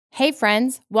Hey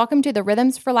friends, welcome to the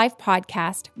Rhythms for Life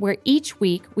podcast, where each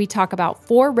week we talk about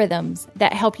 4 rhythms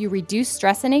that help you reduce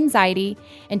stress and anxiety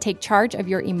and take charge of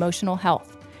your emotional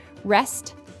health.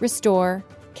 Rest, restore,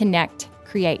 connect,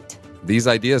 create. These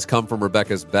ideas come from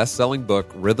Rebecca's best-selling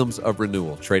book, Rhythms of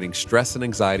Renewal, Trading Stress and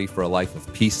Anxiety for a Life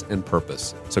of Peace and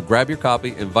Purpose. So grab your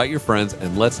copy, invite your friends,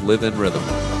 and let's live in rhythm.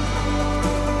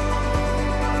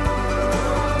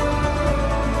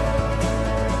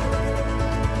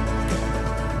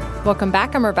 Welcome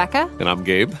back. I'm Rebecca. And I'm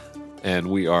Gabe. And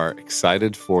we are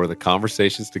excited for the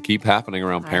conversations to keep happening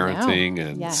around parenting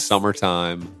and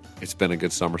summertime. It's been a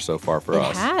good summer so far for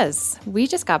us. It has. We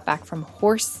just got back from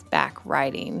horseback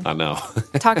riding. I know.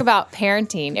 Talk about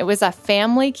parenting. It was a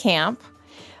family camp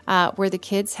where the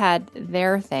kids had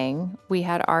their thing. We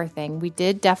had our thing. We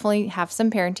did definitely have some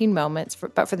parenting moments,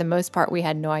 but for the most part, we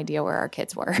had no idea where our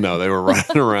kids were. No, they were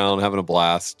running around having a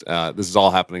blast. This is all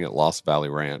happening at Lost Valley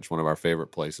Ranch, one of our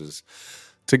favorite places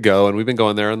to go. And we've been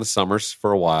going there in the summers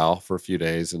for a while, for a few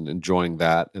days, and enjoying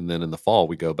that. And then in the fall,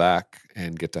 we go back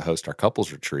and get to host our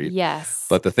couples retreat. Yes.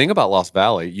 But the thing about Lost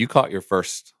Valley, you caught your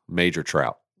first major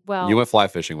trout. Well, you went fly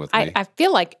fishing with me. I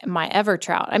feel like my ever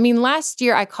trout. I mean, last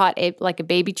year I caught a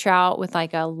baby trout with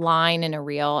like a line and a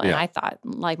reel, and I thought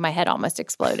like my head almost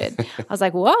exploded. I was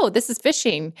like, "Whoa, this is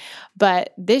fishing!"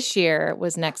 But this year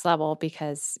was next level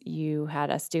because you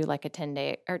had us do like a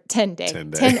 10 hour.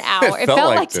 It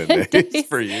felt like 10 days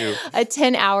for you. A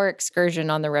 10-hour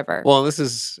excursion on the river. Well, this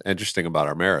is interesting about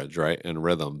our marriage, right? And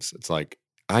rhythms. It's like,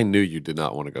 I knew you did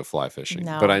not want to go fly fishing,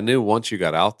 but I knew once you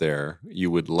got out there, you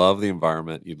would love the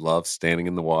environment. You'd love standing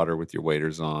in the water with your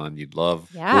waders on. You'd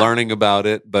love learning about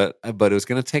it, but it was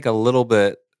going to take a little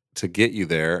bit to get you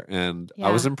there. And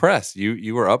I was impressed.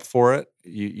 You were up for it.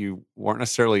 You weren't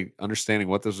necessarily understanding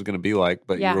what this was going to be like,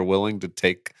 but you were willing to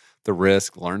take the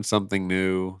risk, learn something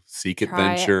new, seek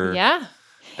adventure. Yeah.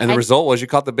 And the result was you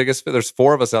caught the biggest fish. There's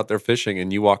 4 of us out there fishing,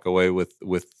 and you walk away with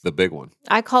the big one.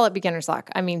 I call it beginner's luck.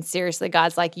 I mean, seriously,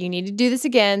 God's like, you need to do this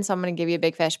again, so I'm going to give you a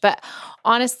big fish. But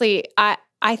honestly, I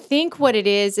think what it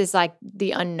is like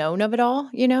the unknown of it all.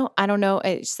 You know, I don't know.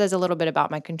 It says a little bit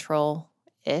about my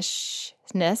control-ishness.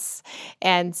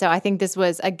 And so I think this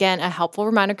was, again, a helpful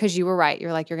reminder because you were right.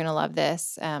 You're like, you're going to love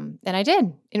this. And I did.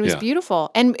 And it was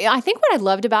beautiful. And I think what I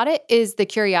loved about it is the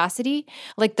curiosity,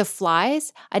 like the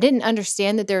flies. I didn't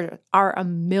understand that there are a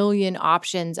million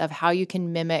options of how you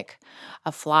can mimic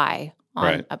a fly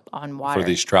on water. For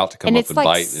these trout to come and up and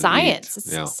bite and science.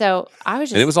 eat. Yeah. So I was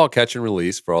just... And it was all catch and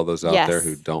release for all those out there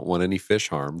who don't want any fish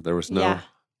harm. There was no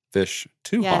fish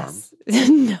to harm.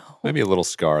 No. Maybe a little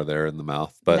scar there in the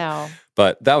mouth.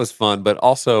 But that was fun. But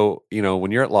also, you know, when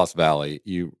you're at Lost Valley,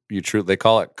 they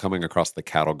call it coming across the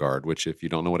cattle guard, which if you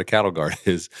don't know what a cattle guard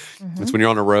is, it's when you're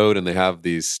on a road and they have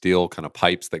these steel kind of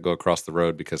pipes that go across the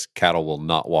road because cattle will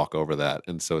not walk over that.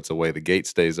 And so it's a way the gate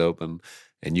stays open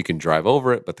and you can drive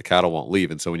over it, but the cattle won't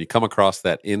leave. And so when you come across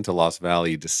that into Lost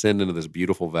Valley, you descend into this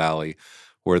beautiful valley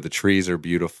where the trees are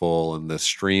beautiful and the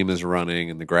stream is running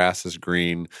and the grass is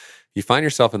green. You find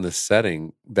yourself in this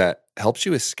setting that helps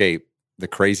you escape the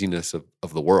craziness of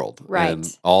the world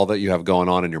and all that you have going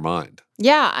on in your mind.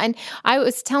 Yeah. And I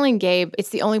was telling Gabe, it's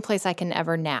the only place I can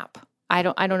ever nap. I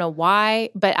don't know why,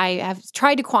 but I have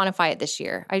tried to quantify it this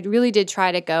year. I really did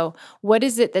try to go, what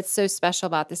is it that's so special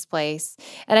about this place?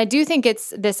 And I do think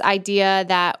it's this idea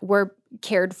that we're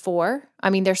cared for. I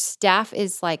mean, their staff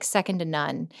is like second to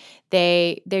none.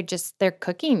 They're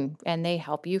cooking and they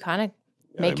help you kind of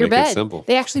make your bed.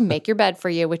 They actually make your bed for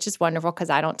you, which is wonderful because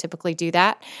I don't typically do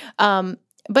that.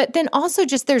 But then also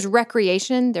just there's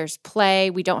recreation, there's play.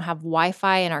 We don't have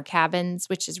Wi-Fi in our cabins,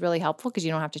 which is really helpful because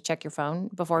you don't have to check your phone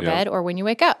before bed or when you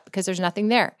wake up because there's nothing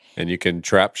there. And you can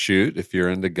trap shoot if you're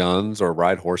into guns or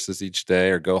ride horses each day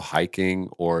or go hiking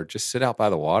or just sit out by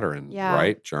the water and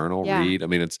write, journal, read. I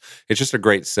mean, it's just a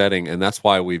great setting. And that's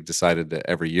why we've decided to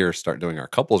every year start doing our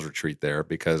couples retreat there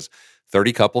because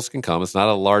 30 couples can come. It's not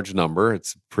a large number.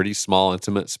 It's a pretty small,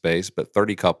 intimate space, but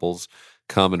 30 couples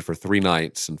come, and for 3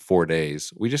 nights and 4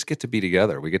 days, we just get to be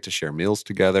together. We get to share meals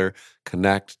together,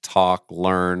 connect, talk,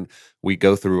 learn. We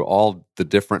go through all the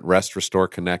different rest, restore,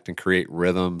 connect, and create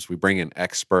rhythms. We bring in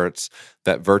experts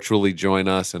that virtually join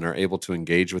us and are able to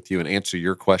engage with you and answer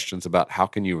your questions about how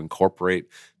can you incorporate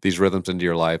these rhythms into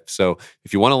your life. So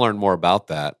if you want to learn more about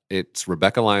that, it's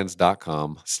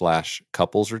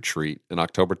RebeccaLyons.com/couples retreat in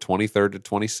October 23rd to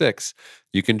 26th.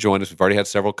 You can join us. We've already had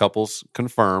several couples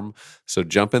confirm. So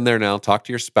jump in there now, talk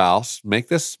to your spouse, make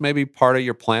this maybe part of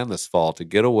your plan this fall to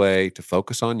get away, to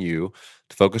focus on you,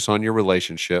 to focus on your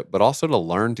relationship, but also to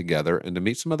learn together and to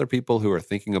meet some other people who are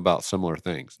thinking about similar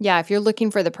things. Yeah, if you're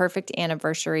looking for the perfect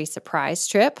anniversary surprise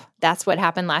trip, that's what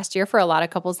happened last year for a lot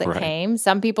of couples that came.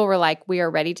 Some people were like, we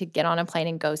are ready to get on a plane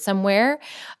and go somewhere.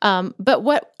 But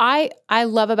what I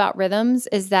love about Rhythms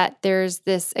is that there's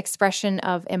this expression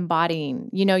of embodying.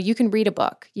 You can read a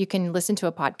book, you can listen to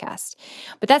a podcast,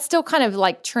 but that's still kind of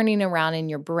like churning around in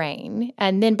your brain.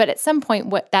 But at some point,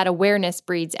 what that awareness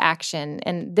breeds action.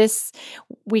 And this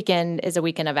weekend is a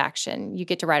weekend of action. You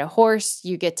get to ride a horse,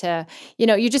 you get to,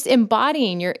 you're just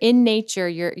embodying, you're in nature,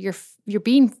 you're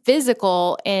being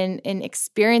physical and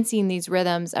experiencing these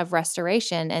rhythms of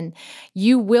restoration, and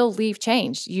you will leave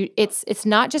changed. It's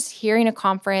not just hearing a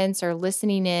conference or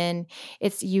listening in.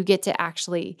 It's you get to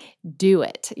actually do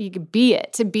it. You can be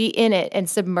it, to be in it and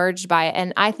submerged by it.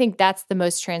 And I think that's the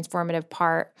most transformative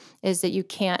part, is that you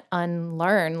can't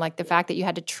unlearn, like the fact that you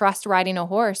had to trust riding a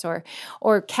horse or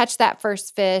catch that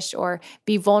first fish or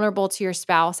be vulnerable to your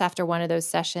spouse after one of those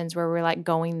sessions where we're like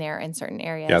going there in certain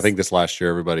areas. Yeah, I think this last year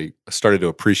everybody started to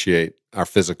appreciate our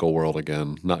physical world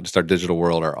again, not just our digital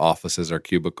world, our offices, our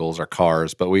cubicles, our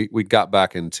cars, but we got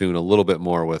back in tune a little bit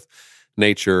more with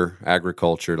nature,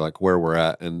 agriculture, like where we're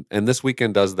at. And this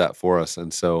weekend does that for us.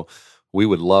 And so we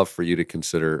would love for you to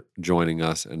consider joining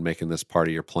us and making this part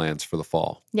of your plans for the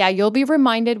fall. Yeah, you'll be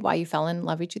reminded why you fell in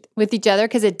love with each other,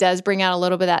 because it does bring out a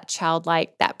little bit of that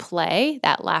childlike, that play,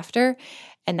 that laughter.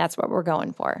 And that's what we're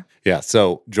going for. Yeah.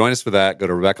 So join us for that. Go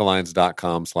to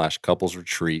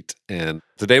RebeccaLyons.com/couplesretreat. And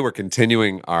today we're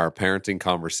continuing our parenting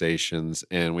conversations.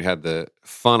 And we had the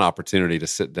fun opportunity to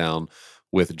sit down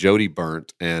with Jody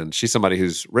Berndt. And she's somebody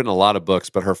who's written a lot of books,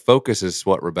 but her focus is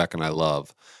what Rebecca and I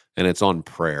love. And it's on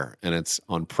prayer, and it's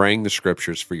on praying the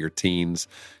scriptures for your teens.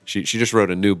 She just wrote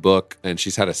a new book, and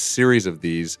she's had a series of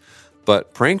these.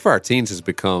 But praying for our teens has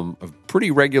become a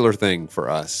pretty regular thing for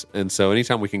us. And so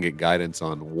anytime we can get guidance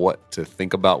on what to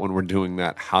think about when we're doing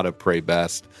that, how to pray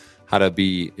best, how to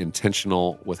be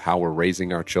intentional with how we're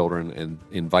raising our children and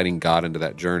inviting God into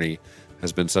that journey,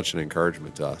 has been such an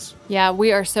encouragement to us. Yeah,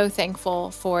 we are so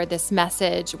thankful for this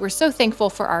message. We're so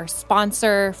thankful for our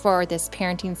sponsor for this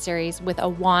parenting series with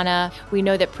Awana. We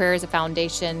know that prayer is a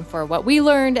foundation for what we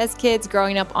learned as kids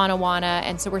growing up on Awana.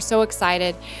 And so we're so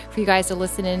excited for you guys to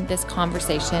listen in this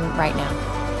conversation right now.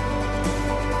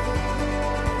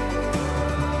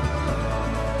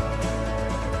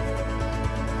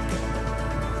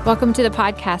 Welcome to the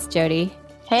podcast, Jody.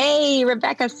 Hey,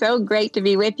 Rebecca, so great to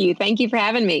be with you. Thank you for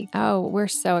having me. Oh, we're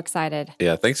so excited.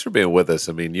 Yeah, thanks for being with us.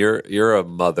 I mean, you're a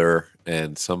mother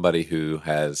and somebody who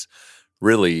has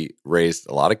really raised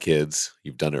a lot of kids.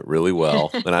 You've done it really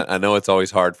well. And I know it's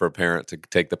always hard for a parent to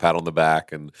take the pat on the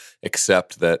back and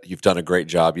accept that you've done a great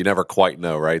job. You never quite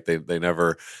know, right? They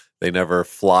never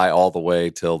fly all the way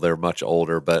till they're much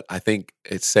older. But I think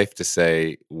it's safe to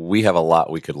say we have a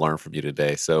lot we could learn from you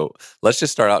today. So let's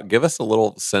just start out. Give us a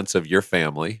little sense of your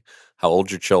family, how old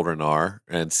your children are,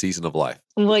 and season of life.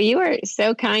 Well, you are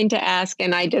so kind to ask.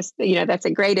 And I just, that's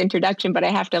a great introduction, but I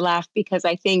have to laugh because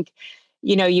I think,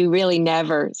 you really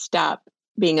never stop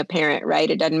being a parent,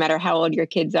 right? It doesn't matter how old your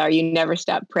kids are. You never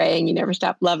stop praying. You never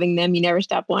stop loving them. You never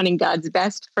stop wanting God's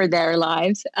best for their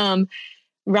lives.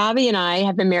 Robbie and I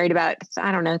have been married about,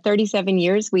 37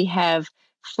 years. We have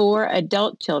 4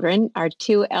 adult children. Our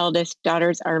 2 eldest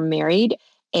daughters are married,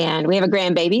 and we have a new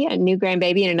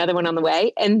grandbaby, and another one on the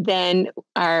way. And then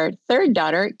our 3rd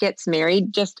daughter gets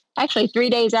married just actually 3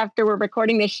 days after we're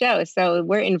recording this show. So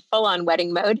we're in full-on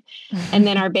wedding mode. And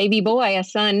then our baby boy, a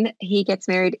son, he gets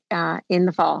married in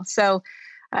the fall. So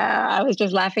I was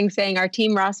just laughing, saying our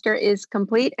team roster is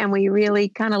complete, and we really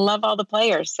kind of love all the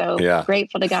players. So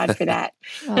grateful to God for that.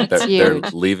 They're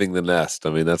leaving the nest. I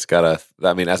mean, as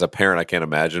a parent, I can't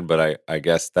imagine, but I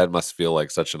guess that must feel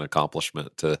like such an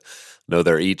accomplishment to know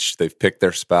they've picked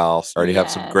their spouse, already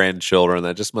have some grandchildren.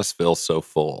 That just must feel so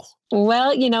full.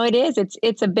 Well, it is.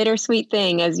 It's a bittersweet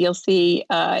thing, as you'll see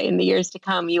in the years to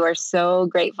come. You are so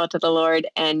grateful to the Lord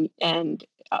and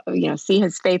see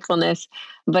his faithfulness,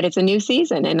 but it's a new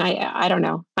season. And I don't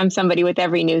know, I'm somebody with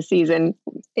every new season.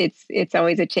 It's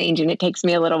always a change, and it takes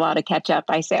me a little while to catch up.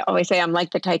 I always say I'm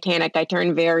like the Titanic. I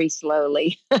turn very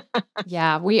slowly.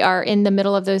 Yeah, we are in the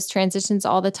middle of those transitions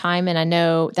all the time. And I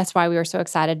know that's why we were so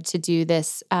excited to do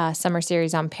this summer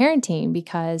series on parenting,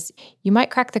 because you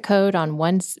might crack the code on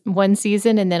one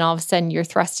season, and then all of a sudden you're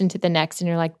thrust into the next, and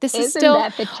you're like, this is still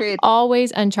that the truth?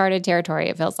 Always uncharted territory,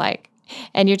 it feels like.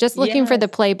 And you're just looking for the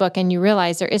playbook, and you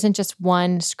realize there isn't just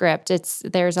one script.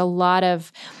 There's a lot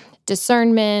of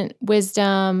discernment,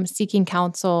 wisdom, seeking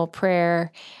counsel,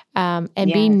 prayer, and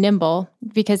be nimble,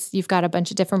 because you've got a bunch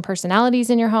of different personalities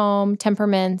in your home,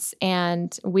 temperaments,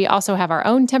 and we also have our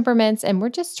own temperaments, and we're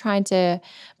just trying to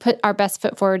put our best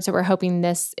foot forward. So we're hoping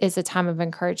this is a time of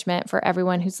encouragement for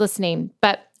everyone who's listening.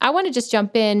 But I want to just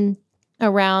jump in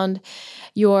around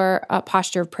your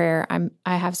posture of prayer.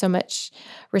 I have so much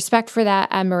respect for that,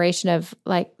 admiration of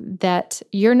like that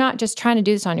you're not just trying to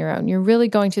do this on your own. You're really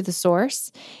going to the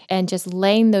source and just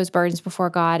laying those burdens before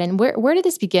God. And where did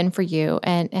this begin for you?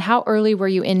 And how early were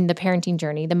you in the parenting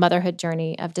journey, the motherhood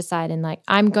journey of deciding like,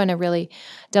 I'm going to really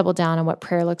double down on what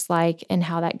prayer looks like and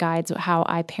how that guides how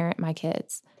I parent my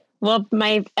kids? Well,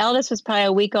 my eldest was probably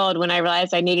a week old when I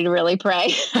realized I needed to really pray.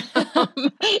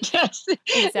 Just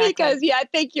exactly. Because, I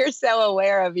think you're so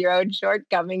aware of your own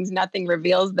shortcomings. Nothing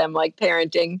reveals them like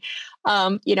parenting.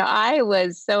 I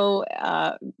was so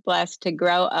blessed to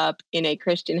grow up in a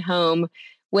Christian home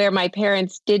where my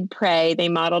parents did pray. They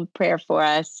modeled prayer for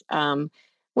us.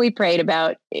 We prayed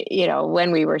about,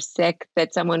 when we were sick,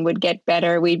 that someone would get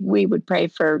better. We would pray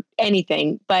for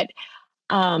anything. But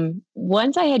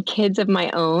once I had kids of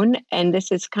my own, and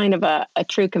this is kind of a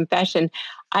true confession,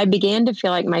 I began to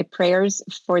feel like my prayers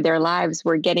for their lives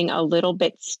were getting a little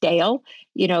bit stale.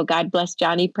 God bless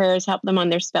Johnny prayers, help them on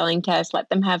their spelling test, let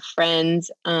them have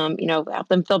friends, help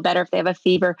them feel better if they have a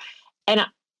fever. And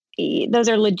those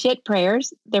are legit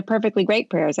prayers. They're perfectly great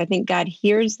prayers. I think God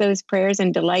hears those prayers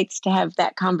and delights to have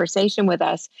that conversation with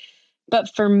us.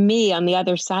 But for me, on the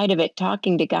other side of it,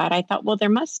 talking to God, I thought, well, there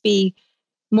must be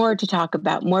more to talk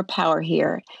about, more power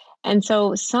here. And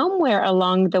so somewhere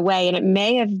along the way, and it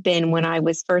may have been when I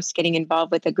was first getting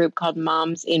involved with a group called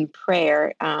Moms in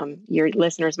Prayer, your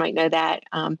listeners might know that.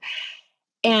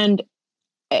 And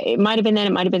it might have been then,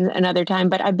 it might have been another time,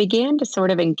 but I began to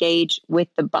sort of engage with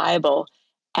the Bible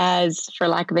as, for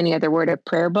lack of any other word, a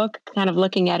prayer book, kind of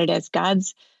looking at it as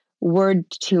God's word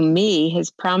to me,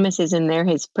 his promises in there,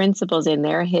 his principles in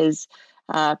there, his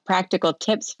practical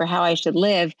tips for how I should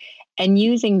live, and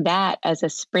using that as a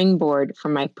springboard for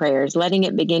my prayers, letting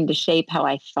it begin to shape how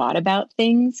I thought about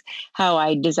things, how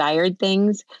I desired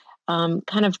things,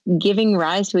 kind of giving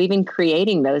rise to even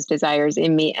creating those desires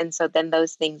in me. And so then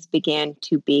those things began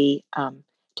to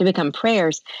become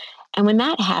prayers. And when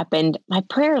that happened, my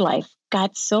prayer life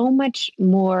got so much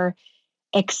more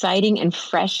exciting and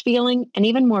fresh feeling and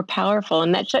even more powerful.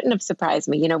 And that shouldn't have surprised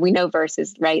me. We know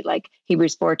verses, right? Like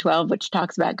Hebrews 4:12, which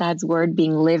talks about God's word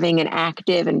being living and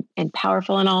active and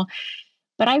powerful and all.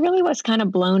 But I really was kind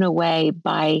of blown away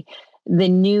by the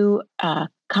new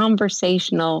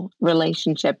conversational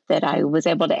relationship that I was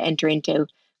able to enter into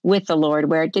with the Lord,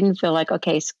 where it didn't feel like,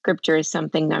 okay, scripture is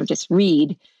something I just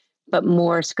read, but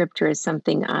more scripture is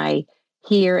something I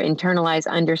hear, internalize,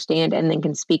 understand, and then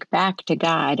can speak back to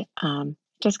God.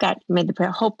 Just made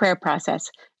the whole prayer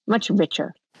process much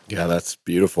richer. Yeah, that's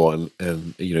beautiful.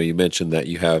 And you mentioned that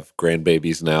you have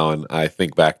grandbabies now, and I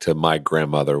think back to my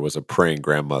grandmother was a praying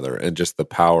grandmother, and just the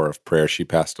power of prayer. She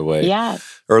passed away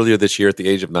earlier this year at the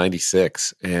age of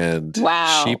 96, and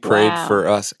she prayed for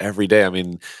us every day. I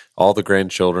mean, all the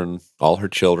grandchildren, all her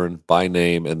children by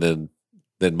name, and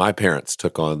then my parents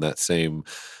took on that same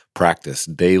practice,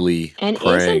 daily and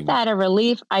praying. Isn't that a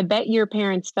relief? I bet your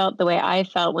parents felt the way I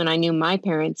felt when I knew my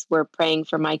parents were praying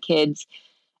for my kids.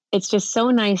 It's just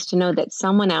so nice to know that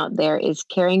someone out there is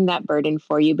carrying that burden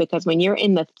for you, because when you're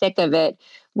in the thick of it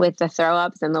with the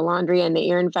throw-ups and the laundry and the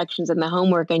ear infections and the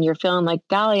homework, and you're feeling like,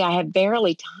 golly, I have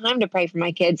barely time to pray for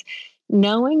my kids,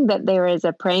 knowing that there is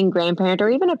a praying grandparent or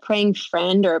even a praying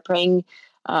friend or a praying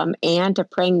aunt, a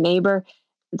praying neighbor,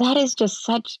 that is just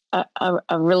such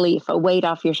a relief, a weight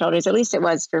off your shoulders. At least it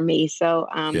was for me. So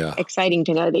exciting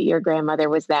to know that your grandmother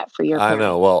was that for your parents. I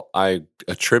know. Well, I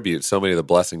attribute so many of the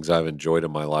blessings I've enjoyed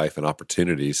in my life and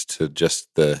opportunities to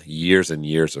just the years and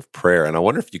years of prayer. And I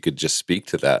wonder if you could just speak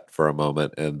to that for a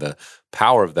moment and the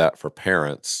power of that for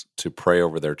parents to pray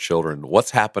over their children.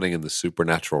 What's happening in the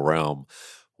supernatural realm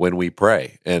when we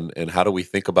pray, and how do we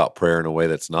think about prayer in a way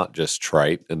that's not just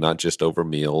trite and not just over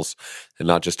meals and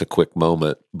not just a quick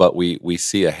moment, but we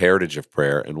see a heritage of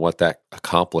prayer and what that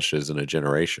accomplishes in a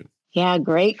generation? Yeah,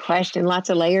 great question.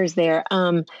 Lots of layers there.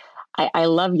 I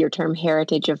love your term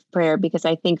heritage of prayer, because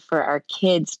I think for our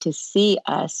kids to see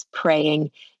us praying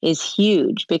is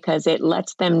huge, because it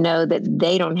lets them know that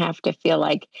they don't have to feel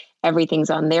like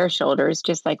everything's on their shoulders,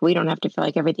 just like we don't have to feel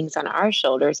like everything's on our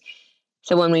shoulders.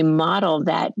 So when we model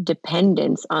that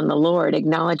dependence on the Lord,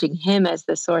 acknowledging him as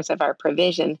the source of our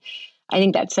provision, I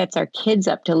think that sets our kids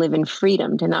up to live in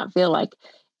freedom, to not feel like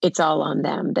it's all on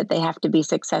them, that they have to be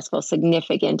successful,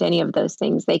 significant, any of those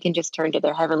things. They can just turn to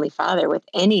their Heavenly Father with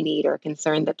any need or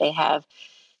concern that they have.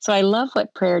 So I love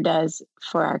what prayer does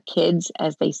for our kids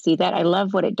as they see that. I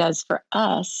love what it does for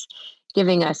us,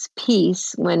 giving us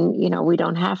peace when, we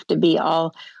don't have to be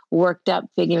all worked up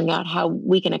figuring out how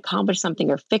we can accomplish something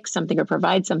or fix something or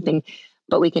provide something,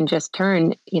 but we can just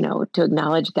turn, to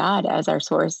acknowledge God as our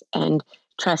source and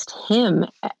trust him.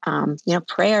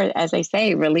 Prayer, as I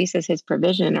say, releases his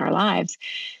provision in our lives.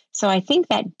 So I think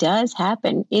that does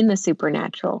happen in the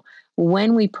supernatural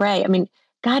when we pray. I mean,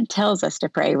 God tells us to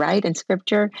pray, right? In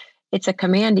scripture, it's a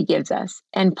command he gives us.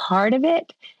 And part of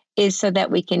it is so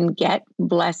that we can get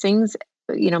blessings,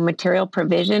 material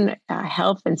provision,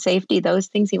 health and safety, those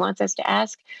things he wants us to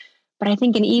ask. But I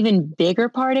think an even bigger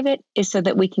part of it is so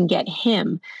that we can get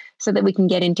him, so that we can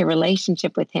get into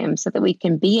relationship with him, so that we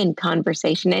can be in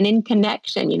conversation and in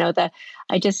connection.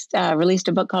 I just released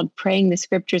a book called Praying the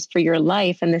Scriptures for Your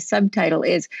Life, and the subtitle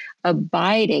is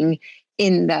Abiding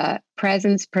in the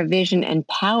Presence, Provision, and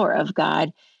Power of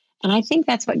God. And I think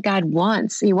that's what God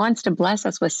wants. He wants to bless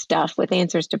us with stuff, with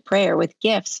answers to prayer, with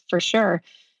gifts, for sure.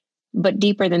 But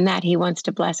deeper than that, he wants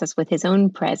to bless us with his own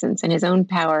presence and his own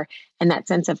power and that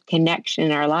sense of connection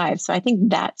in our lives. So I think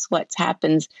that's what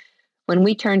happens when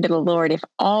we turn to the Lord. If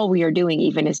all we are doing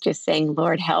even is just saying,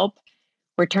 Lord, help,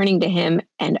 we're turning to him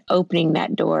and opening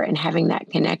that door and having that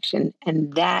connection.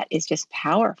 And that is just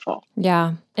powerful.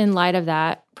 Yeah. In light of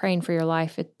that, praying for your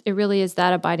life, it really is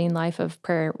that abiding life of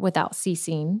prayer without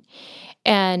ceasing.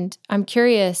 And I'm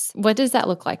curious, what does that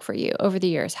look like for you over the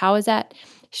years? How has that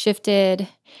shifted?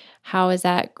 How has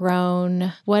that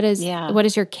grown? What is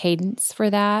your cadence for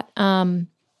that?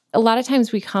 A lot of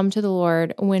times we come to the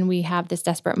Lord when we have this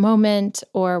desperate moment,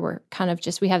 or we're kind of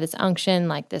we have this unction,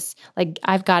 like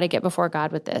I've got to get before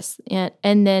God with this.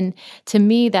 And then to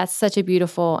me, that's such a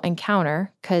beautiful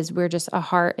encounter because our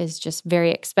heart is just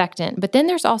very expectant. But then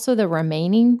there's also the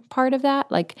remaining part of that,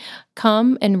 like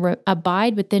come and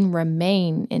abide, but then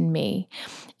remain in me.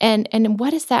 And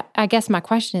what is that? I guess my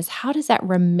question is, how does that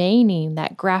remaining,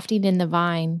 that grafting in the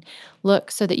vine look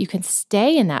so that you can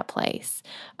stay in that place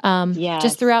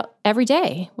just throughout every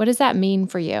day? What does that mean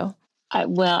for you? I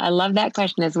love that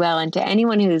question as well. And to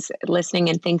anyone who's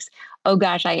listening and thinks, oh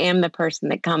gosh, I am the person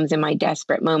that comes in my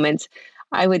desperate moments,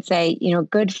 I would say,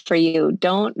 good for you.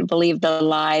 Don't believe the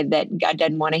lie that God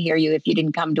doesn't want to hear you if you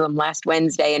didn't come to him last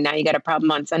Wednesday and now you got a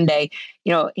problem on Sunday.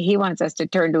 He wants us to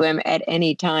turn to him at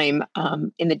any time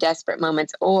in the desperate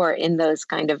moments or in those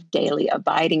kind of daily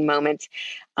abiding moments.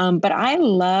 But I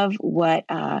love what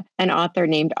an author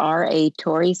named R.A.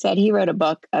 Torrey said. He wrote a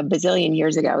book a bazillion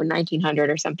years ago, 1900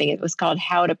 or something. It was called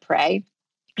How to Pray.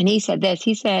 And he said this,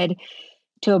 he said,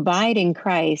 to abide in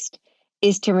Christ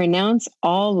is to renounce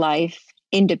all life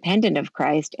independent of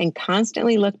Christ and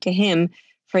constantly look to him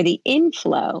for the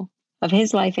inflow of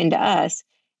his life into us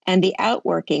and the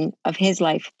outworking of his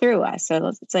life through us.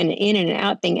 So it's an in and an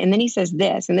out thing. And then he says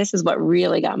this, and this is what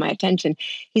really got my attention.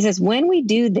 He says, when we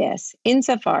do this,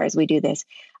 insofar as we do this,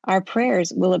 our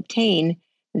prayers will obtain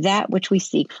that which we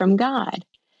seek from God.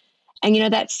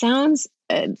 And, that sounds,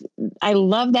 I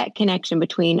love that connection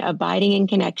between abiding in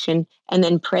connection and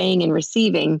then praying and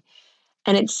receiving.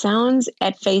 And it sounds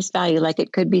at face value like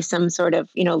it could be some sort of,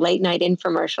 late night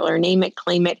infomercial or name it,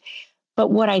 claim it. But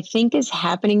what I think is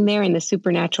happening there in the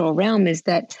supernatural realm is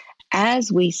that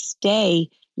as we stay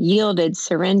yielded,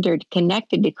 surrendered,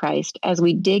 connected to Christ, as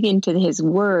we dig into his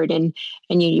word, and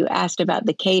you asked about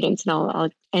the cadence, and I'll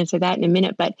answer that in a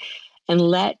minute, and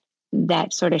let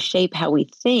that sort of shape how we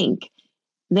think,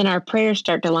 then our prayers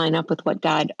start to line up with what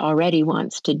God already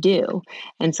wants to do.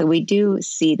 And so we do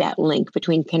see that link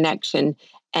between connection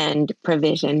and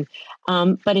provision.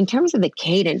 But in terms of the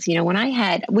cadence,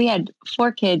 when we had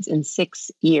 4 kids in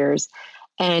 6 years,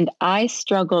 and I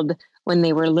struggled when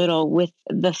they were little with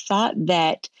the thought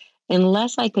that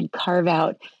unless I could carve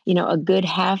out, a good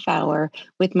half hour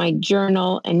with my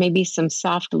journal and maybe some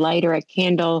soft light or a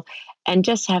candle and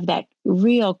just have that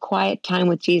real quiet time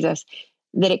with Jesus,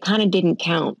 that it kind of didn't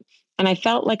count. And I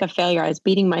felt like a failure. I was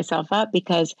beating myself up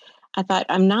because I thought,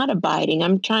 I'm not abiding.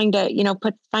 I'm trying to,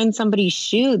 find somebody's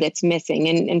shoe that's missing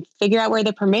and figure out where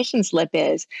the permission slip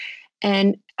is.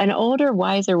 And an older,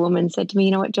 wiser woman said to me,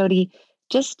 you know what, Jody,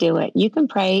 just do it. You can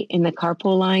pray in the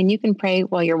carpool line. You can pray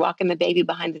while you're walking the baby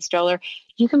behind the stroller.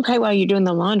 You can pray while you're doing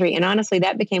the laundry. And honestly,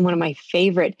 that became one of my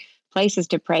favorite places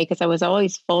to pray because I was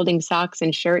always folding socks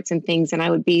and shirts and things. And I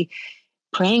would be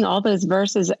praying all those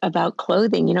verses about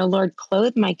clothing, Lord,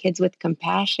 clothe my kids with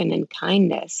compassion and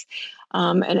kindness.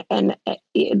 And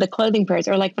the clothing prayers,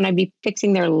 or like when I'd be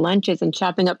fixing their lunches and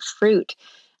chopping up fruit,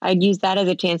 I'd use that as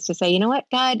a chance to say, you know what,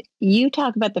 God, you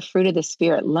talk about the fruit of the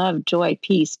Spirit, love, joy,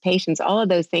 peace, patience, all of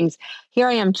those things. Here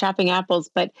I am chopping apples,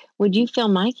 but would you fill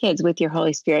my kids with your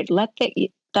Holy Spirit? Let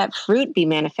that fruit be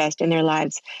manifest in their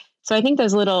lives. So I think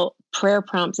those little prayer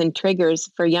prompts and triggers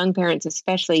for young parents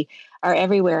especially are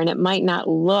everywhere. And it might not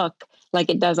look like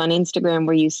it does on Instagram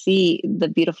where you see the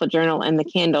beautiful journal and the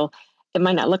candle. It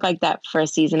might not look like that for a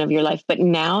season of your life. But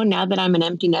now that I'm an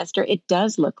empty nester, it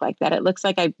does look like that. It looks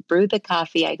like I brew the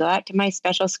coffee. I go out to my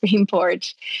special screen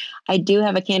porch. I do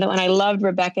have a candle. And I loved,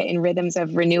 Rebecca, in Rhythms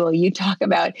of Renewal, you talk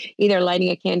about either lighting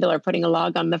a candle or putting a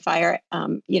log on the fire,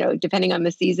 depending on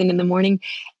the season in the morning.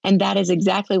 And that is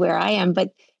exactly where I am.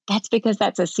 But that's because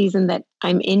that's a season that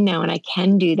I'm in now, and I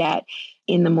can do that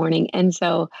in the morning. And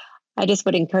so I just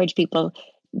would encourage people,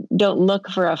 don't look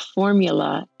for a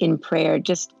formula in prayer.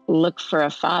 Just look for a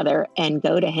Father and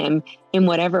go to him in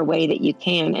whatever way that you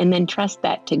can. And then trust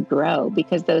that to grow,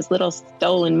 because those little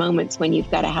stolen moments when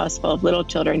you've got a house full of little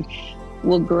children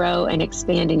will grow and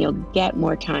expand, and you'll get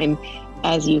more time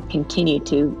as you continue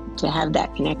to have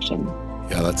that connection.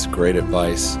 Yeah, that's great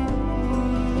advice.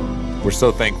 We're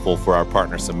so thankful for our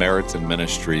partner Samaritan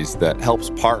Ministries that helps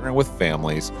partner with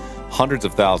families, hundreds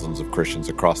of thousands of Christians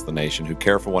across the nation who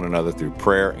care for one another through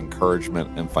prayer,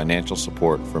 encouragement, and financial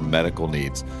support for medical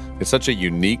needs. It's such a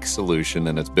unique solution,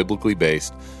 and it's biblically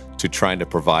based to trying to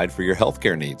provide for your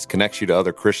healthcare needs, connects you to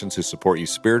other Christians who support you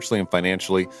spiritually and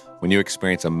financially when you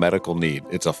experience a medical need.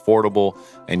 It's affordable,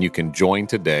 and you can join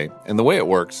today. And the way it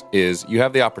works is you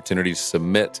have the opportunity to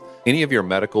submit any of your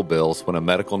medical bills when a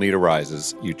medical need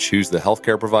arises. You choose the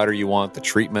healthcare provider you want, the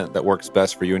treatment that works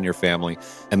best for you and your family,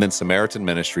 and then Samaritan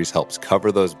Ministries helps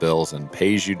cover those bills and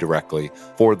pays you directly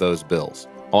for those bills.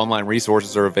 Online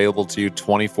resources are available to you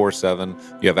 24/7.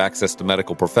 You have access to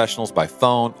medical professionals by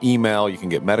phone, email. You can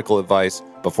get medical advice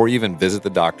before you even visit the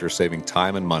doctor, saving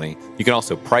time and money. You can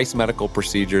also price medical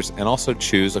procedures and also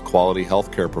choose a quality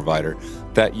healthcare provider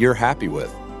that you're happy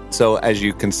with. So as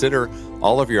you consider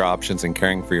all of your options in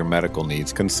caring for your medical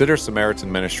needs, consider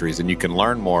Samaritan Ministries, and you can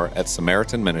learn more at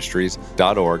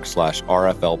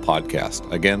samaritanministries.org/RFL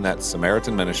podcast. Again, that's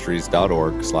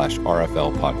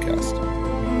samaritanministries.org/RFL podcast.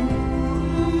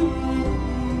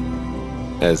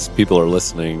 As people are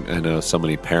listening, I know so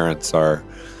many parents are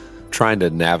trying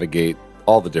to navigate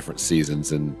all the different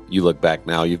seasons, and you look back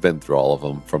now, you've been through all of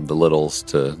them, from the littles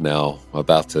to now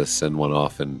about to send one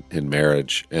off in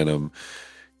marriage. And I'm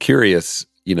curious,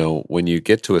 when you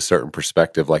get to a certain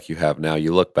perspective like you have now,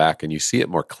 you look back and you see it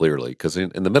more clearly, because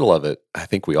in the middle of it, I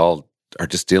think we all are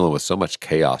just dealing with so much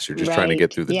chaos. You're just trying to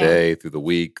get through the day, through the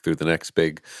week, through the next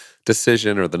big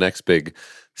decision or the next big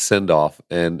send-off.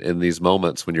 And in these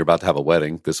moments when you're about to have a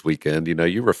wedding this weekend,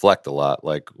 you reflect a lot,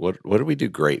 like, what did we do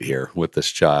great here with this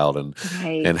child? And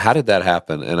how did that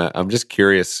happen? And I'm just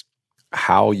curious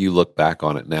how you look back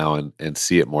on it now and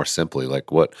see it more simply. Like,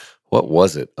 what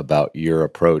was it about your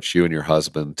approach, you and your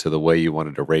husband, to the way you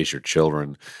wanted to raise your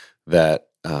children that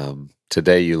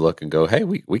today you look and go, hey,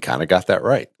 we kind of got that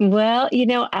right? Well,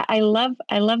 I love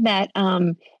that.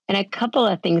 And a couple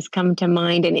of things come to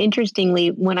mind. And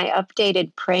interestingly, when I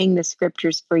updated Praying the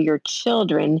Scriptures for Your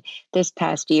Children this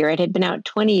past year, it had been out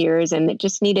 20 years, and it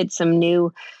just needed some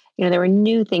new, there were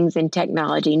new things in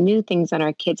technology, new things on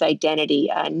our kids'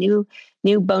 identity, new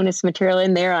bonus material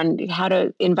in there on how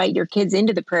to invite your kids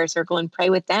into the prayer circle and pray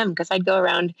with them. Because I'd go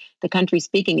around the country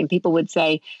speaking, and people would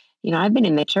say, I've been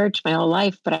in the church my whole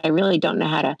life, but I really don't know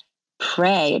how to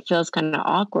pray. It feels kind of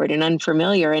awkward and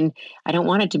unfamiliar, and I don't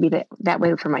want it to be that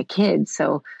way for my kids.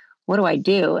 So what do I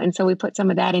do? And so we put some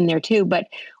of that in there too. But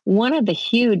one of the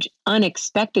huge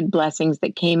unexpected blessings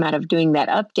that came out of doing that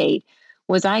update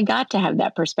was I got to have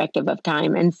that perspective of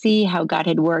time and see how God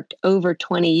had worked over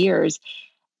 20 years.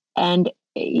 And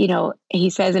he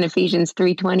says in Ephesians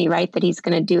 3:20, right, that he's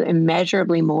going to do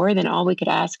immeasurably more than all we could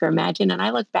ask or imagine. And I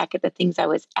look back at the things I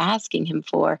was asking him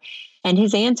for, and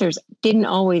his answers didn't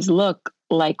always look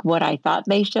like what I thought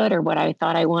they should or what I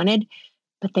thought I wanted,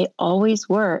 but they always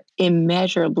were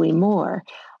immeasurably more.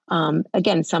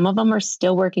 Again, some of them are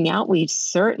still working out. We've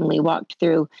certainly walked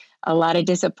through a lot of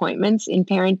disappointments in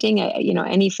parenting.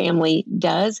 Any family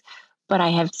does. But I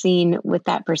have seen with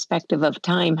that perspective of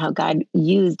time how God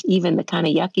used even the kind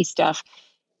of yucky stuff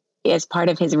as part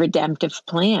of his redemptive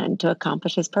plan to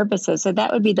accomplish his purposes. So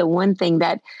that would be the one thing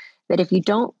that if you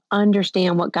don't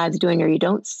understand what God's doing or you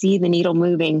don't see the needle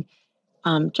moving,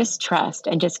 just trust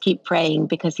and just keep praying,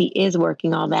 because he is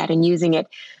working all that and using it.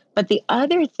 But the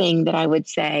other thing that I would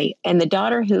say, and the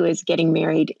daughter who is getting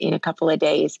married in a couple of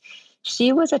days,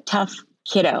 she was a tough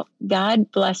kiddo.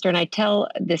 God blessed her. And I tell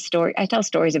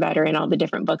stories about her in all the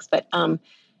different books, but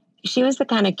she was the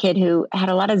kind of kid who had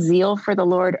a lot of zeal for the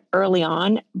Lord early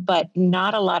on, but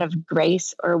not a lot of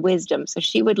grace or wisdom. So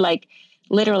she would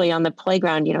literally on the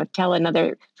playground, tell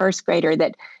another first grader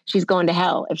that she's going to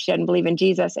hell if she doesn't believe in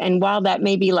Jesus. And while that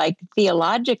may be like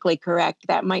theologically correct,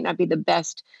 that might not be the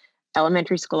best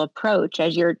elementary school approach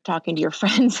as you're talking to your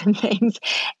friends and things.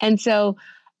 And so,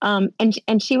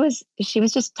 and she was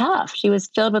just tough. She was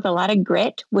filled with a lot of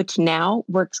grit, which now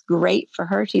works great for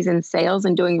her. She's in sales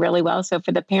and doing really well. So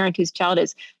for the parent whose child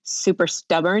is super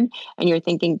stubborn and you're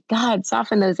thinking, God,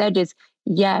 soften those edges.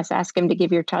 Yes, ask him to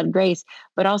give your child grace,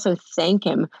 but also thank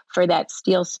him for that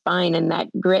steel spine and that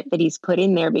grit that he's put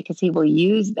in there, because he will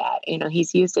use that.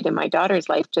 He's used it in my daughter's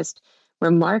life just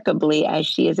remarkably, as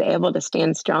she is able to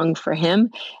stand strong for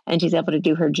him and she's able to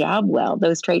do her job well.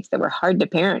 Those traits that were hard to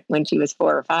parent when she was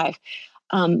 4 or 5.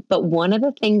 But one of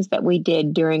the things that we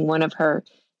did during one of her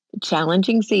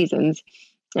challenging seasons,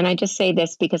 and I just say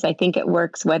this because I think it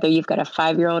works whether you've got a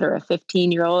 5-year-old or a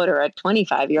 15-year-old or a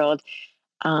 25-year-old.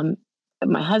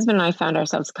 My husband and I found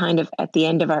ourselves kind of at the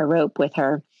end of our rope with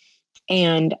her.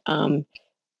 And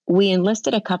we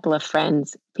enlisted a couple of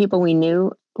friends, people we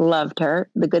knew loved her,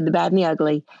 the good, the bad, and the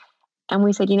ugly. And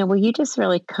we said, will you just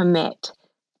really commit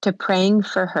to praying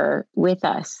for her with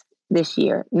us this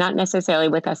year? Not necessarily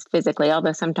with us physically,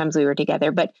 although sometimes we were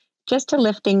together, but just to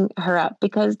lifting her up,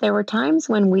 because there were times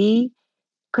when we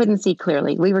couldn't see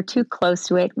clearly. We were too close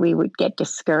to it. We would get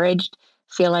discouraged,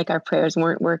 feel like our prayers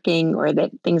weren't working or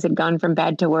that things had gone from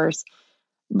bad to worse.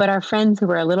 But our friends who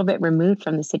were a little bit removed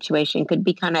from the situation could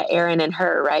be kind of Aaron and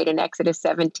Hur, right? In Exodus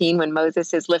 17, when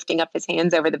Moses is lifting up his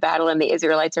hands over the battle and the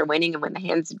Israelites are winning, and when the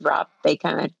hands drop, they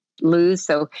kind of lose.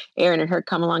 So Aaron and Hur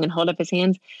come along and hold up his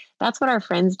hands. That's what our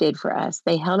friends did for us.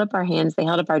 They held up our hands. They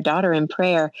held up our daughter in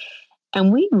prayer.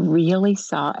 And we really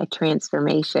saw a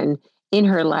transformation in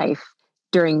her life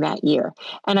during that year.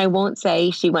 And I won't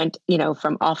say she went,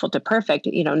 from awful to perfect.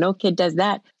 No kid does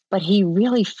that. But he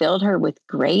really filled her with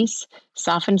grace,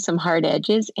 softened some hard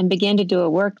edges, and began to do a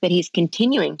work that he's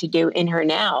continuing to do in her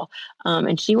now.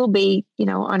 And she will be,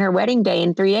 on her wedding day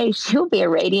in 3 days, she'll be a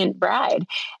radiant bride.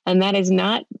 And that is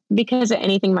not because of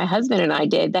anything my husband and I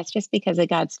did. That's just because of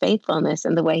God's faithfulness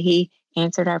and the way he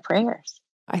answered our prayers.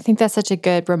 I think that's such a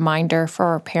good reminder for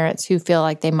our parents who feel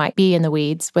like they might be in the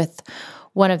weeds with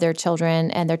one of their children,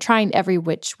 and they're trying every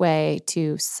which way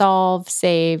to solve,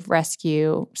 save,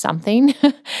 rescue something.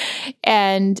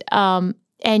 And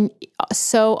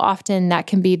so often that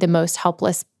can be the most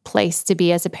helpless place to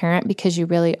be as a parent, because you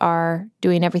really are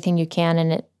doing everything you can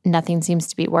and nothing seems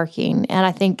to be working. And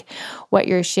I think what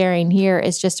you're sharing here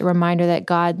is just a reminder that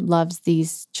God loves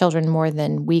these children more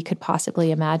than we could possibly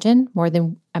imagine,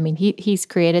 He's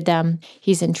created them.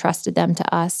 He's entrusted them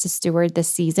to us to steward this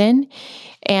season.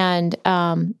 And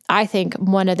I think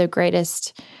one of the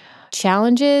greatest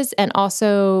challenges and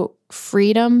also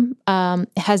freedom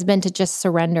has been to just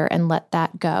surrender and let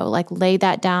that go, like lay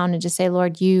that down and just say,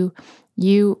 Lord, you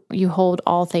hold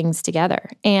all things together.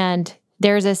 And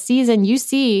there's a season you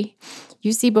see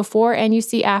before and you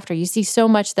see after. You see so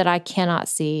much that I cannot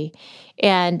see.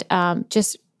 And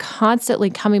just constantly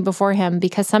coming before him,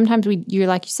 because sometimes you're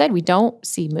like you said, we don't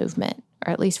see movement,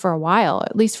 or at least for a while,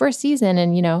 at least for a season.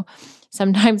 And,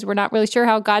 sometimes we're not really sure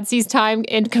how God sees time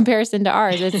in comparison to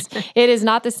ours. It is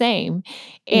not the same.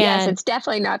 And yes, it's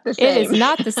definitely not the same. It is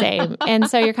not the same. And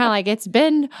so you're kind of like, it's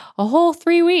been a whole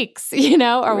 3 weeks,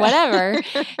 or whatever.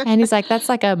 And he's like, that's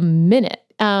like a minute.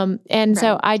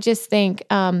 So I just think,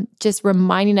 just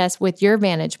reminding us with your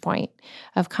vantage point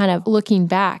of kind of looking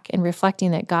back and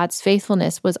reflecting that God's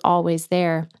faithfulness was always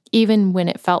there, even when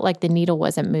it felt like the needle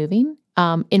wasn't moving,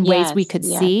 in ways we could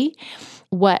see.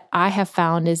 What I have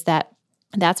found is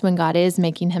that's when God is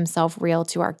making himself real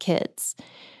to our kids,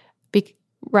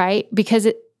 right? Because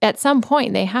at some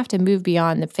point they have to move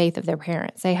beyond the faith of their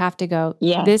parents. They have to go,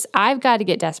 I've got to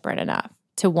get desperate enough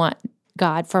to want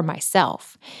God for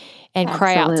myself and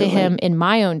cry out to him in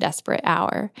my own desperate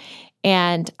hour.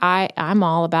 And I'm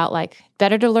all about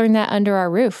better to learn that under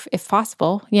our roof if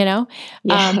possible,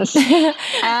 Yes,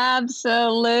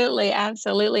 absolutely.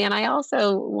 Absolutely. And I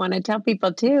also want to tell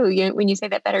people too, when you say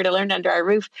that better to learn under our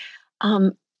roof,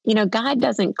 God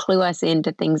doesn't clue us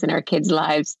into things in our kids'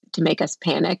 lives to make us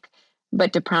panic,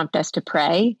 but to prompt us to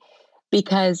pray.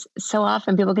 Because so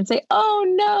often people can say, oh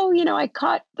no, I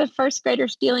caught the first grader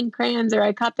stealing crayons, or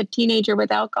I caught the teenager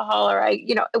with alcohol, or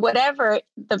whatever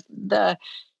the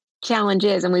challenge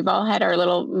is. And we've all had our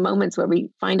little moments where we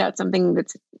find out something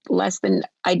that's less than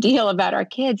ideal about our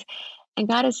kids. And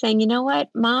God is saying, you know what,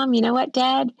 Mom, you know what,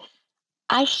 Dad,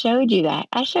 I showed you that.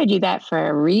 I showed you that for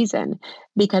a reason,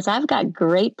 because I've got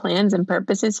great plans and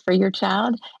purposes for your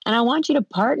child. And I want you to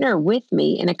partner with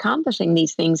me in accomplishing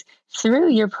these things through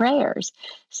your prayers.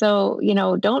 So,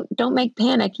 don't make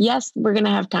panic. Yes, we're going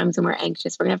to have times when we're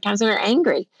anxious. We're going to have times when we're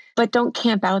angry, but don't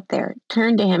camp out there.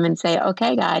 Turn to him and say,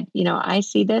 okay, God, I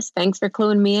see this. Thanks for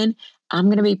cluing me in. I'm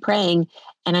going to be praying,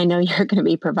 and I know you're going to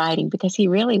be providing, because he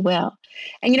really will.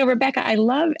 And, Rebecca,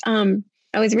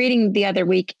 I was reading the other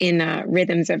week in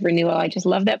Rhythms of Renewal. I just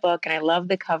love that book, and I love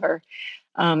the cover.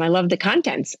 I love the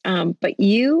contents. But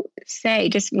you say,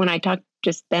 just when I talked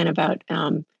just then about,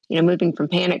 moving from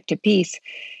panic to peace,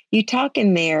 you talk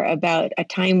in there about a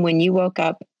time when you woke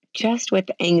up just with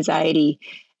anxiety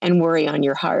and worry on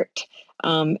your heart.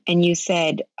 And you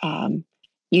said,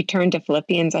 you turned to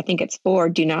Philippians, I think it's 4,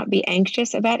 do not be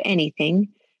anxious about anything,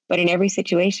 but in every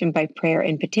situation by prayer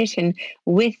and petition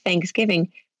with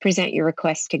thanksgiving, present your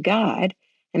requests to God.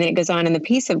 And then it goes on, and the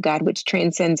peace of God, which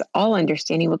transcends all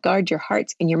understanding, will guard your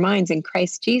hearts and your minds in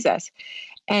Christ Jesus.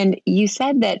 And you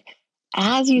said that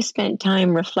as you spent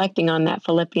time reflecting on that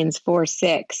Philippians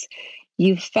 4:6,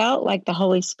 you felt like the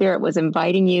Holy Spirit was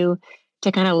inviting you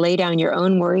to kind of lay down your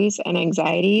own worries and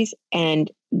anxieties and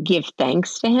give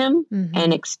thanks to him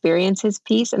and experience his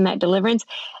peace and that deliverance.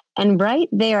 And right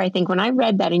there, I think when I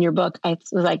read that in your book, I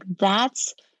was like,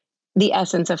 that's the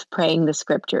essence of praying the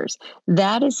scriptures.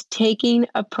 That is taking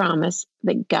a promise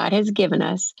that God has given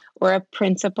us or a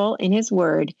principle in his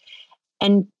word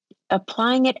and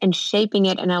applying it and shaping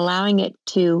it and allowing it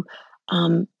to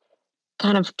kind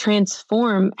of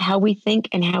transform how we think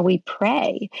and how we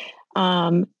pray.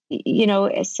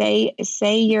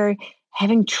 Say you're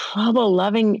having trouble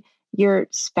loving your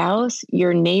spouse,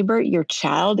 your neighbor, your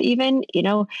child, even,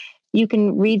 you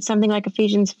can read something like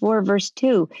Ephesians 4, verse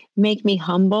 2, make me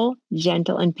humble,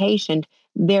 gentle, and patient,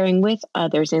 bearing with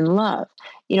others in love.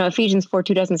 Ephesians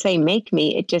 4:2 doesn't say make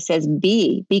me, it just says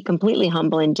be completely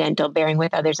humble and gentle, bearing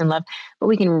with others in love. But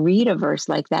we can read a verse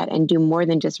like that and do more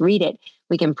than just read it.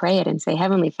 We can pray it and say,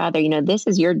 Heavenly Father, this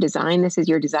is your design, this is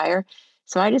your desire.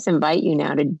 So I just invite you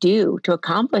now to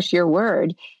accomplish your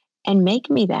word and make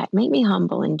me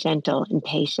humble and gentle and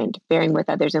patient, bearing with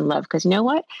others in love. Because you know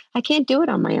what? I can't do it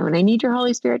on my own. I need your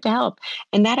Holy Spirit to help.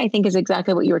 And that, I think, is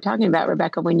exactly what you were talking about,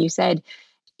 Rebecca, when you said,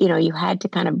 you had to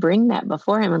kind of bring that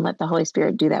before him and let the Holy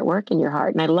Spirit do that work in your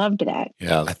heart. And I loved that.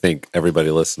 Yeah, I think everybody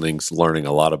listening's learning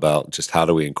a lot about just how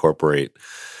do we incorporate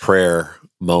prayer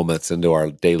moments into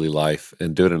our daily life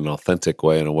and do it in an authentic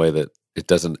way, in a way that it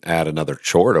doesn't add another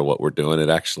chore to what we're doing. It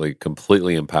actually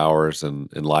completely empowers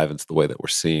and enlivens the way that we're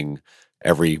seeing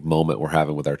every moment we're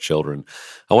having with our children.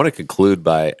 I want to conclude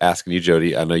by asking you,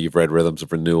 Jody, I know you've read Rhythms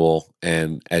of Renewal,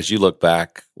 and as you look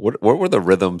back, what were the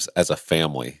rhythms as a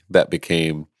family that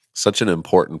became such an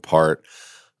important part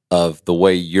of the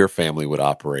way your family would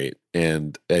operate?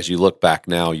 And as you look back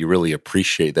now, you really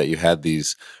appreciate that you had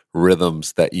these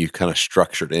rhythms that you kind of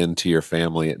structured into your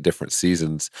family at different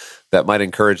seasons that might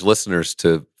encourage listeners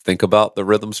to think about the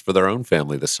rhythms for their own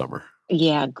family this summer.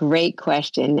 Yeah, great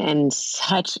question. And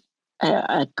such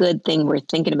a good thing we're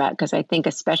thinking about, because I think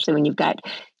especially when you've got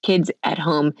kids at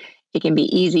home, it can be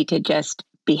easy to just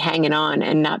be hanging on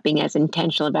and not being as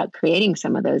intentional about creating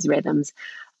some of those rhythms.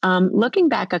 Looking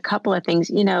back, a couple of things,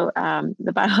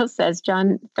 the Bible says,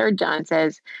 3 John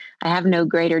says, I have no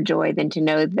greater joy than to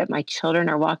know that my children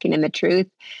are walking in the truth.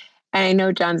 And I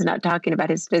know John's not talking about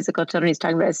his physical children. He's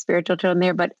talking about his spiritual children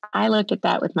there. But I looked at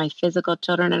that with my physical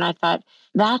children, and I thought,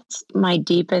 that's my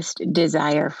deepest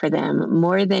desire for them,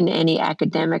 more than any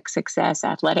academic success,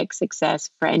 athletic success,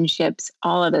 friendships,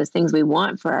 all of those things we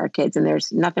want for our kids. And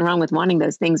there's nothing wrong with wanting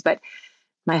those things. But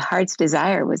my heart's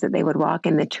desire was that they would walk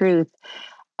in the truth.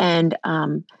 And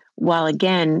while,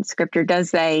 again, scripture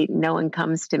does say no one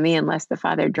comes to me unless the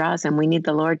Father draws them, we need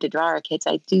the Lord to draw our kids.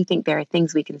 I do think there are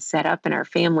things we can set up in our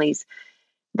families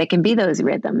that can be those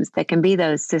rhythms, that can be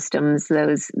those systems,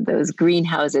 those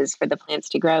greenhouses for the plants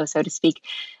to grow, so to speak.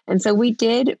 And so we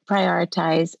did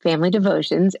prioritize family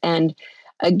devotions. And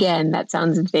again, that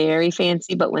sounds very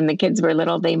fancy, but when the kids were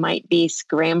little, they might be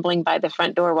scrambling by the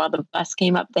front door while the bus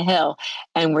came up the hill.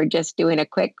 And we're just doing a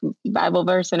quick Bible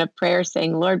verse and a prayer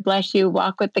saying, Lord bless you,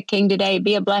 walk with the King today,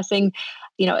 be a blessing.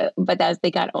 But as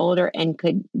they got older and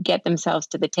could get themselves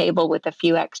to the table with a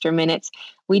few extra minutes,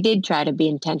 we did try to be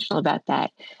intentional about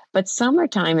that. But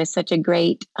summertime is such a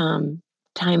great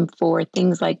time for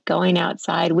things like going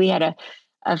outside. We had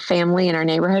a family in our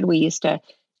neighborhood. We used to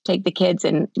take the kids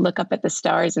and look up at the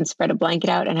stars and spread a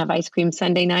blanket out and have ice cream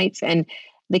Sunday nights. And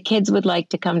the kids would like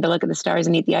to come to look at the stars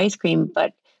and eat the ice cream,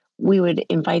 but we would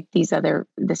invite this other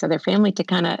family to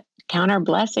kind of count our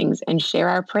blessings and share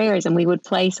our prayers. And we would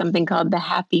play something called the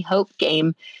Happy Hope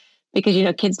game because,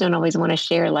 kids don't always want to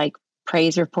share like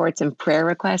praise reports and prayer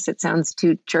requests. It sounds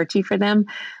too churchy for them.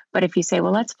 But if you say,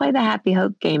 well, let's play the Happy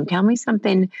Hope game, tell me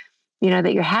something,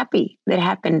 that you're happy that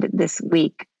happened this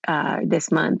week,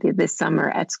 this month, this summer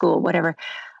at school, whatever.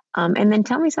 And then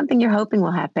tell me something you're hoping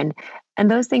will happen.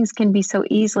 And those things can be so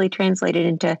easily translated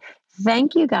into,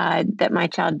 thank you, God, that my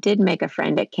child did make a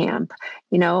friend at camp,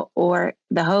 or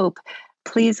the hope,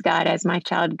 please, God, as my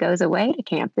child goes away to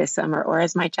camp this summer, or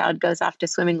as my child goes off to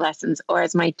swimming lessons, or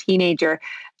as my teenager,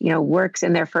 works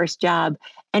in their first job,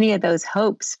 any of those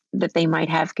hopes that they might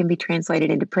have can be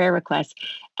translated into prayer requests.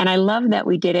 And I love that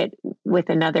we did it with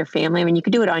another family. I mean, you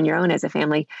could do it on your own as a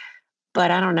family,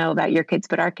 but I don't know about your kids,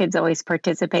 but our kids always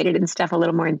participated in stuff a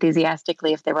little more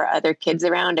enthusiastically if there were other kids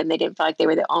around and they didn't feel like they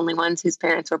were the only ones whose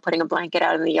parents were putting a blanket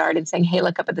out in the yard and saying, hey,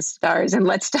 look up at the stars and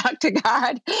let's talk to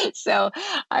God. So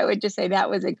I would just say that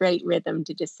was a great rhythm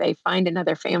to just say, find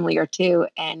another family or two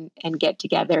and get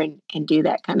together and do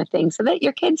that kind of thing so that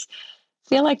your kids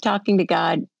feel like talking to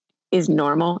God is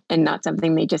normal and not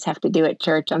something they just have to do at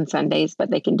church on Sundays, but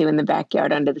they can do in the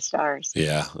backyard under the stars.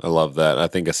 Yeah, I love that. I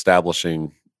think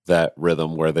establishing that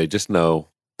rhythm where they just know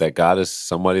that God is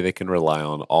somebody they can rely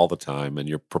on all the time, and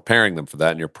you're preparing them for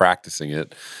that and you're practicing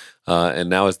it. And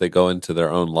now as they go into their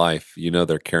own life,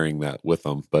 they're carrying that with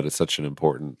them, but it's such an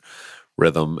important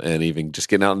rhythm. And even just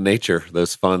getting out in nature,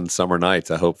 those fun summer nights,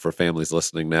 I hope for families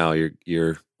listening now,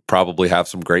 you're probably have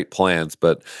some great plans,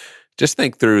 but just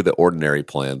think through the ordinary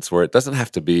plans where it doesn't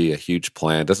have to be a huge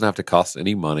plan, doesn't have to cost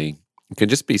any money. It can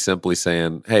just be simply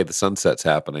saying, hey, the sunset's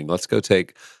happening. Let's go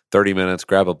take 30 minutes,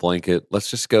 grab a blanket.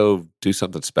 Let's just go do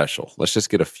something special. Let's just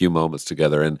get a few moments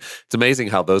together. And it's amazing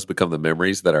how those become the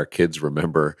memories that our kids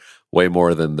remember way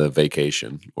more than the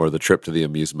vacation or the trip to the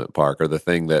amusement park or the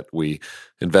thing that we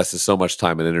invested so much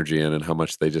time and energy in, and how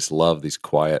much they just love these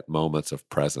quiet moments of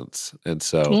presence. And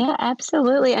so, yeah,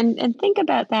 absolutely. And think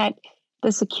about that,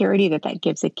 the security that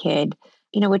gives a kid,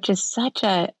 which is such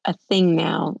a thing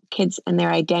now, kids and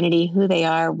their identity, who they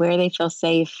are, where they feel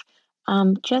safe.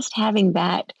 Just having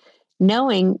that,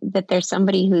 knowing that there's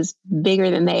somebody who's bigger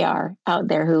than they are out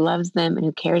there, who loves them and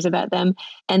who cares about them.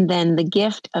 And then the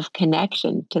gift of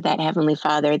connection to that Heavenly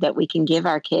Father that we can give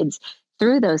our kids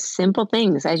through those simple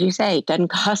things. As you say, it doesn't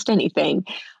cost anything.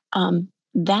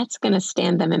 That's going to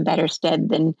stand them in better stead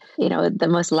than, the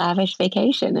most lavish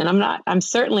vacation. And I'm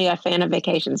certainly a fan of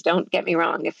vacations. Don't get me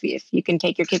wrong. If you can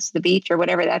take your kids to the beach or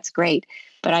whatever, that's great.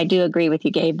 But I do agree with you,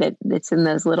 Gabe, that it's in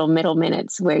those little middle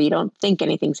minutes where you don't think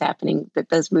anything's happening, that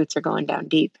those roots are going down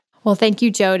deep. Well, thank you,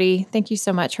 Jody. Thank you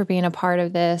so much for being a part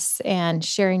of this and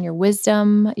sharing your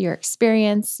wisdom, your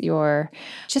experience, your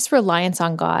just reliance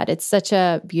on God. It's such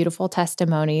a beautiful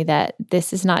testimony that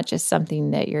this is not just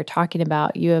something that you're talking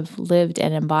about. You have lived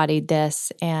and embodied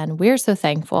this, and we're so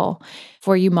thankful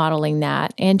for you modeling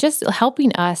that and just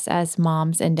helping us as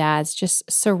moms and dads just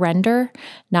surrender,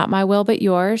 not my will, but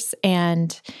yours.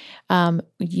 And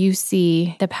you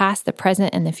see the past, the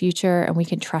present, and the future, and we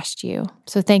can trust you.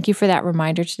 So thank you for that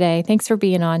reminder today. Thanks for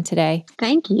being on today.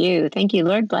 Thank you. Thank you.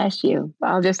 Lord bless you.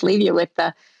 I'll just leave you with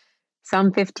the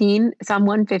Psalm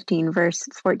 115, verse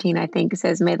 14, I think,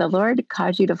 says, may the Lord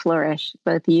cause you to flourish,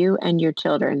 both you and your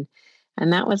children.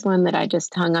 And that was one that I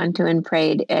just hung on to and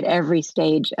prayed at every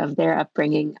stage of their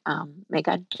upbringing. May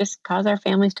God just cause our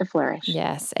families to flourish.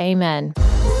 Yes. Amen.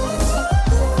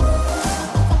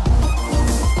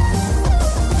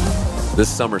 This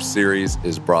summer series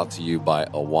is brought to you by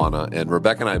Awana, and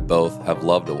Rebecca and I both have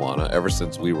loved Awana ever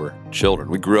since we were children.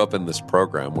 We grew up in this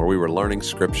program where we were learning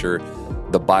scripture.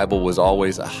 The Bible was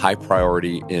always a high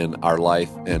priority in our life,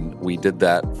 and we did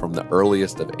that from the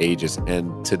earliest of ages.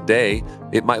 And today,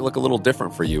 it might look a little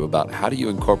different for you about how do you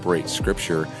incorporate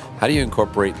scripture? How do you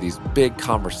incorporate these big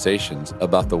conversations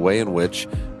about the way in which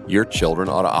your children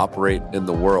ought to operate in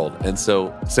the world? And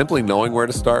so simply knowing where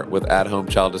to start with at-home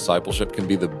child discipleship can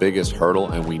be the biggest hurdle,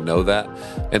 and we know that.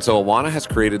 And so Awana has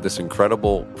created this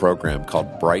incredible program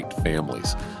called Bright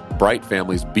Families. Bright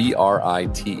Families,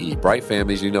 B-R-I-T-E. Bright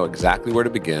Families, you know exactly where to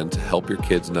begin to help your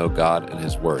kids know God and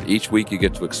His Word. Each week you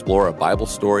get to explore a Bible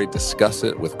story, discuss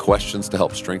it with questions to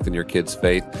help strengthen your kids'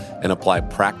 faith, and apply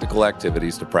practical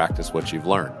activities to practice what you've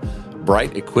learned.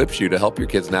 Bright equips you to help your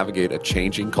kids navigate a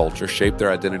changing culture, shape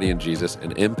their identity in Jesus,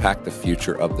 and impact the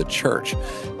future of the church.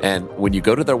 And when you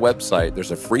go to their website,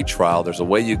 there's a free trial. There's a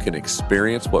way you can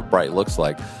experience what Bright looks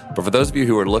like. But for those of you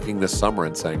who are looking this summer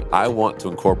and saying, I want to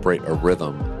incorporate a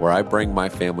rhythm where I bring my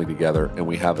family together and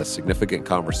we have a significant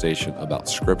conversation about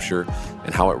Scripture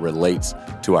and how it relates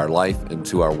to our life and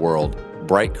to our world,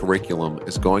 Bright Curriculum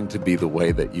is going to be the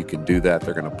way that you can do that.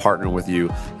 They're going to partner with you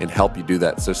and help you do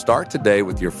that. So start today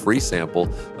with your free sample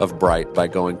of Bright by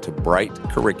going to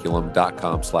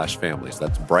brightcurriculum.com/families.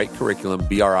 That's Bright Curriculum,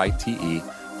 BRITE,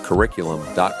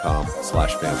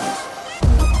 curriculum.com/families.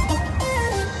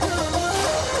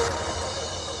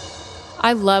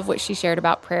 I love what she shared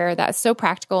about prayer. That's so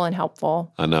practical and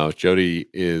helpful. I know. Jody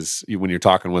is, when you're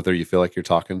talking with her, you feel like you're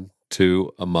talking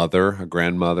to a mother, a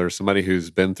grandmother, somebody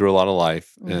who's been through a lot of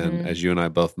life. Mm-hmm. And as you and I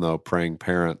both know, praying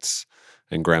parents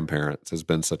and grandparents has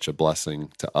been such a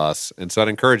blessing to us. And so I'd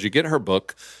encourage you, get her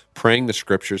book, Praying the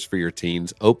Scriptures for Your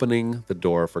Teens, Opening the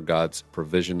Door for God's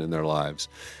Provision in Their Lives.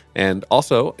 And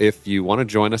also, if you want to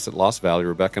join us at Lost Valley,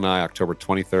 Rebecca and I, October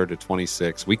 23rd to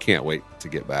 26th, we can't wait to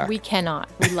get back. We cannot.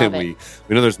 We love it.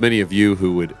 We know there's many of you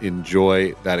who would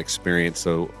enjoy that experience.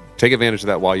 So take advantage of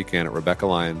that while you can at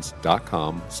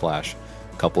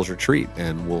RebeccaLyons.com/couples retreat.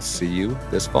 And we'll see you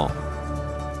this fall.